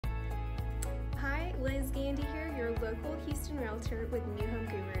Liz Gandy here, your local Houston realtor with New Home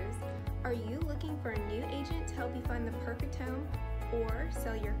Gurus. Are you looking for a new agent to help you find the perfect home or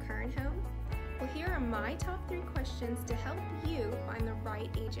sell your current home? Well, here are my top 3 questions to help you find the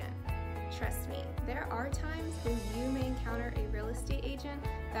right agent. Trust me, there are times when you may encounter a real estate agent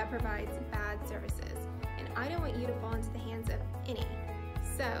that provides bad services, and I don't want you to fall into the hands of any.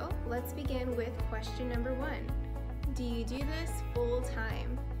 So let's begin with question number 1. Do you do this full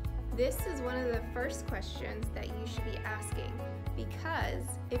time? This is one of the first questions that you should be asking, because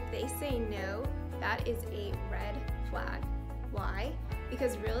if they say no, that is a red flag. Why?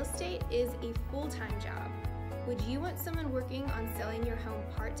 Because real estate is a full-time job. Would you want someone working on selling your home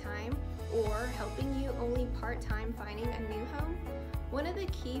part-time or helping you only part-time finding a new home? One of the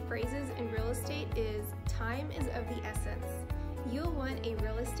key phrases in real estate is time is of the essence. You'll want a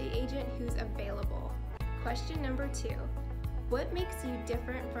real estate agent who's available. Question number 2. What makes you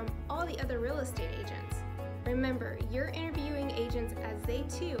different from all the other real estate agents? Remember, you're interviewing agents as they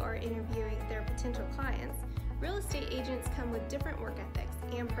too are interviewing their potential clients. Real estate agents come with different work ethics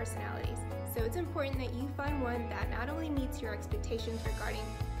and personalities, so it's important that you find one that not only meets your expectations regarding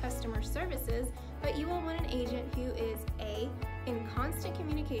customer services, but you will want an agent who is A, in constant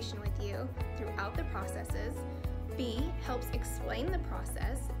communication with you throughout the processes, B, helps explain the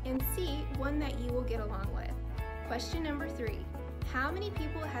process, and C, one that you will get along with. Question number 3. How many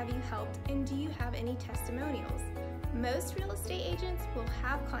people have you helped, and do you have any testimonials? Most real estate agents will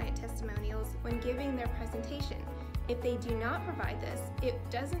have client testimonials when giving their presentation. If they do not provide this, it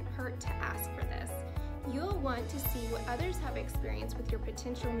doesn't hurt to ask for this. You'll want to see what others have experienced with your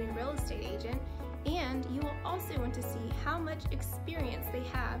potential new real estate agent, and you will also want to see how much experience they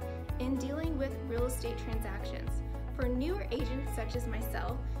have in dealing with real estate transactions. For newer agents such as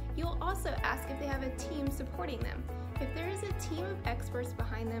myself, you'll also ask if they have a team supporting them. If there is a team of experts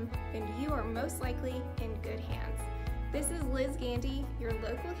behind them, then you are most likely in good hands. This is Liz Gandy, your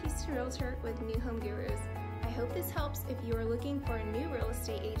local Houston realtor with New Home Gurus. I hope this helps if you are looking for a new real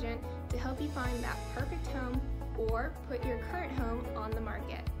estate agent to help you find that perfect home or put your current home on the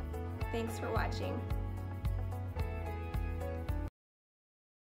market. Thanks for watching.